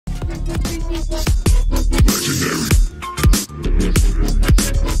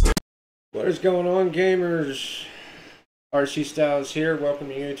What is going on, gamers? RC Stylez here,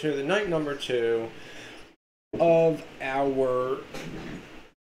 welcoming you to the night number 2 of our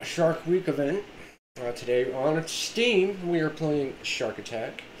Shark Week event. Today on Steam, we are playing Shark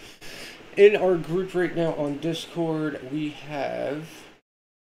Attack. In our group right now on Discord, we have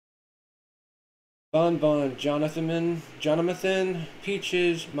Jonathan,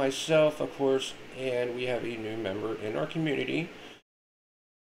 Peaches, myself, of course, and we have a new member in our community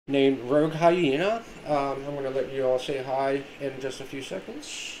named Rogue Hyena. I'm going to let you all say hi in just a few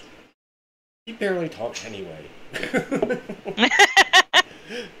seconds. He barely talks anyway.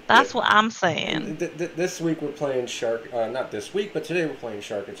 That's what I'm saying. This week we're playing Shark, not this week, but today we're playing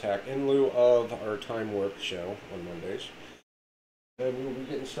Shark Attack in lieu of our Time Warp show on Mondays. And we will be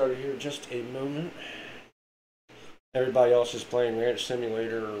getting started here in just a moment. Everybody else is playing Ranch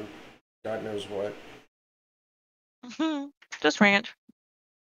Simulator or God knows what. Just Ranch.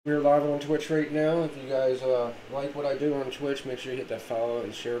 We're live on Twitch right now. If you guys like what I do on Twitch, make sure you hit that follow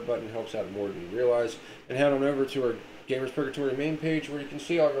and share button. It helps out more than you realize. And head on over to our Gamers Purgatory main page where you can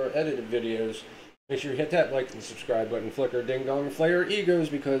see all of our edited videos. Make sure you hit that like and subscribe button, flick our ding dong, and flay our egos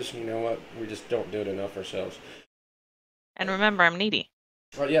because, you know what, we just don't do it enough ourselves. And remember, I'm needy.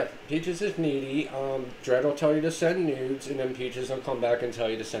 Oh yeah, Peaches is needy. Dread will tell you to send nudes, and then Peaches will come back and tell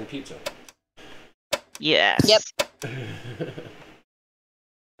you to send pizza. Yes. Yep.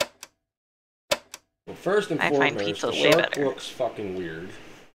 Well, first and foremost, the shark looks fucking weird.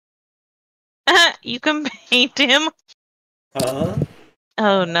 You can paint him? Huh?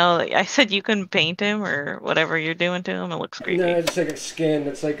 Oh no, I said you can paint him or whatever you're doing to him. It looks creepy. No, it's like a skin.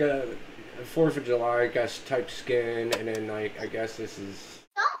 It's like a 4th of July, I guess, type skin, and then like I guess this is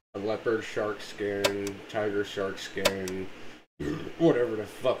a leopard shark skin, tiger shark skin, whatever the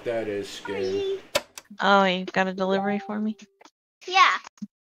fuck that is skin. Oh, you got a delivery for me? Yeah.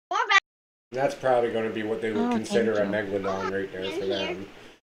 That's probably going to be what they would consider a megalodon right there for them.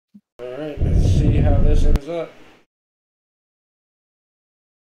 Alright, let's see how this ends up.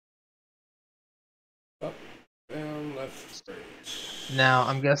 Up, down, left, right. Now,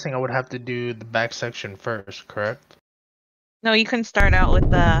 I'm guessing I would have to do the back section first, correct? No, you can start out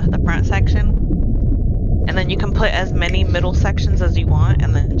with the front section. And then you can put as many middle sections as you want,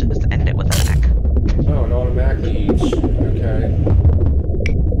 and then just end it with a back. Oh, it automatically eats. Okay.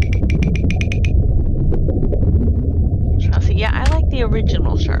 Oh, see, yeah, I like the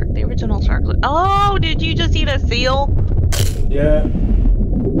original shark. The original shark. Oh, did you just eat a seal? Yeah.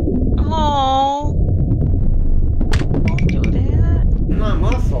 Oh. Don't do that. Not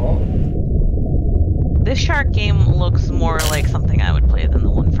my fault. This shark game looks more like something I would play than the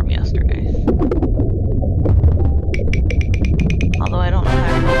one from yesterday. Although I don't know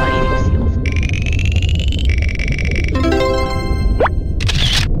how to feel about eating seals.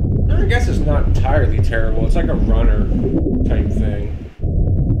 I guess it's not entirely terrible. It's like a runner type thing.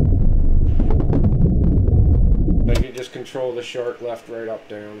 Like you just control the shark left, right, up,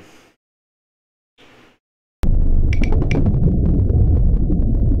 down.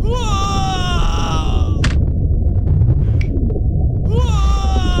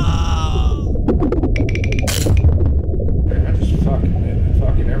 Man, I just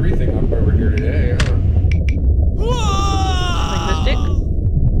fucking everything up over here today, huh? Like this dick?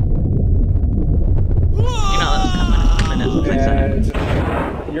 You know that was coming in a minute.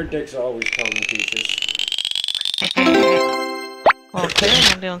 Yeah, your dick's always coming, Peaches. Well, clearly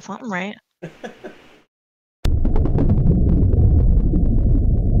I'm doing something right.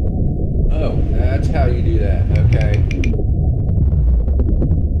 Oh, that's how you do that. Okay.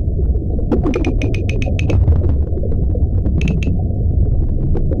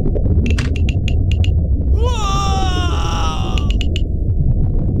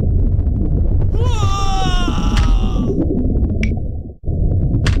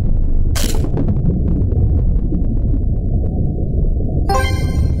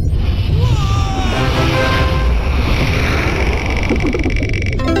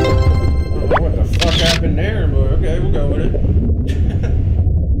 What the fuck happened there, but okay, we'll go with it.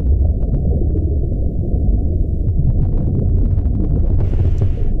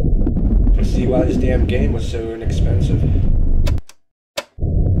 I see why this damn game was so inexpensive.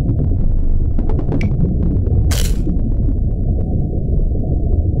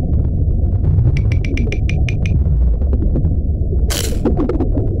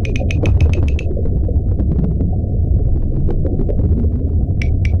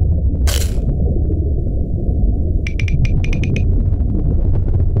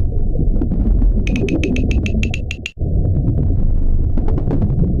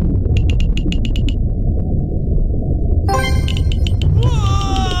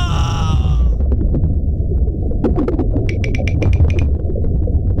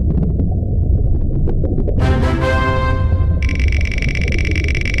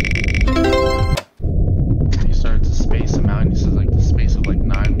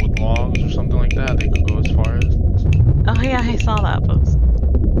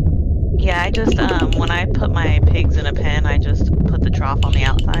 on the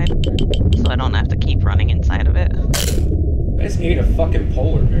outside, so I don't have to keep running inside of it. I just ate a fucking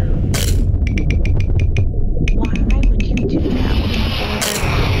polar bear. Why would you do that?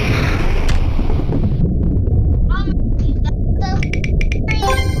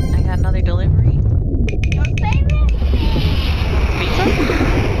 I got another delivery. Your favorite Pizza?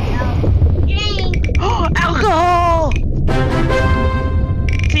 drink? Oh, alcohol!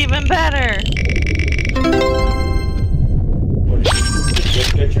 It's even better. What did you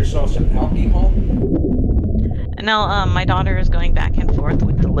just get yourself some alcohol? No, my daughter is going back and forth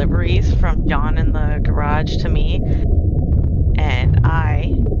with deliveries from John in the garage to me, and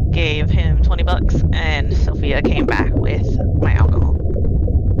I gave him 20 bucks, and Sophia came back with my alcohol.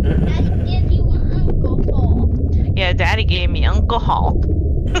 Daddy gives you an alcohol. Yeah, Daddy gave me alcohol.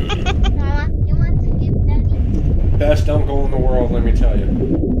 Mama, you want to give Daddy? Best uncle in the world, let me tell you.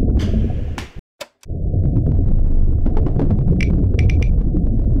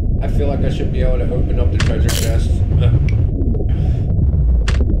 I feel like I should be able to open up the treasure chest.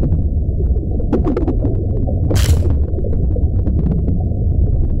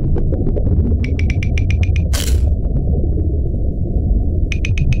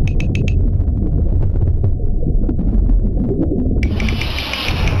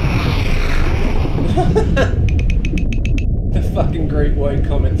 The fucking Great White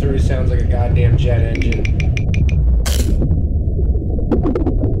coming through sounds like a goddamn jet engine.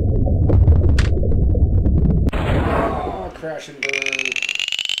 Oh, crash and burn.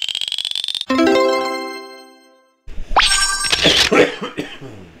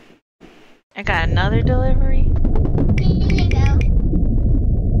 I got another delivery. Here you go.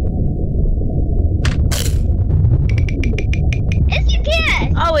 It's your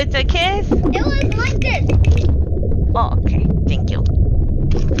kiss. Oh, it's a kiss? It was like this. Oh, okay. Thank you.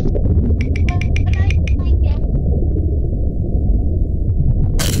 What are you thinking?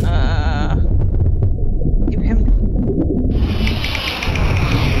 Give him.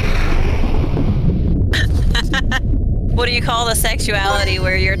 What do you call the sexuality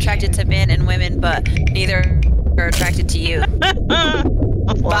where you're attracted to men and women, but neither are attracted to you?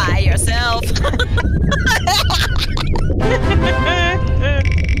 By yourself.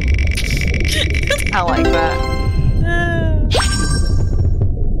 I like that.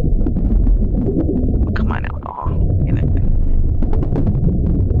 Come on, alcohol. Get it.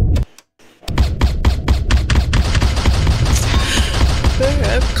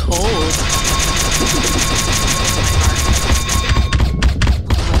 I'm cold.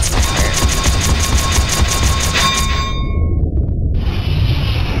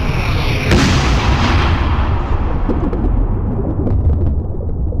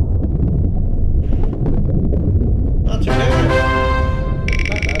 What's my heart? Not too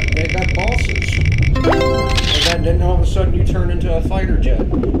bad. They got bosses. And then all of a sudden you turn into a fighter jet.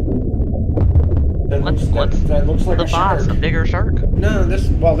 That looks like The a boss, shark. a bigger shark? No, that's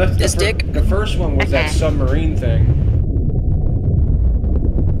This dick? the first one was that submarine thing.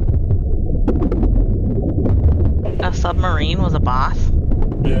 A submarine was a boss?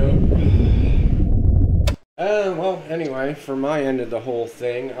 Yeah. Well, anyway, for my end of the whole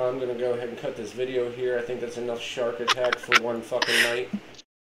thing, I'm gonna go ahead and cut this video here. I think that's enough shark attack for one fucking night.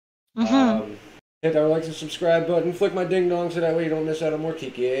 Hit that like and subscribe button, flick my ding dong so that way you don't miss out on more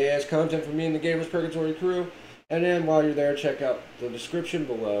geeky ass content from me and the Gamers Purgatory crew. And then while you're there, check out the description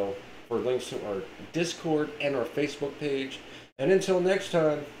below for links to our Discord and our Facebook page. And until next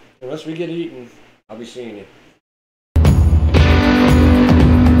time, unless we get eaten, I'll be seeing you.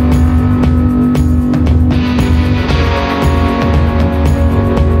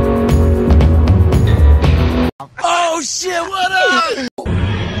 Oh shit, what up?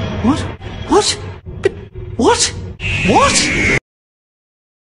 What? What? What? What?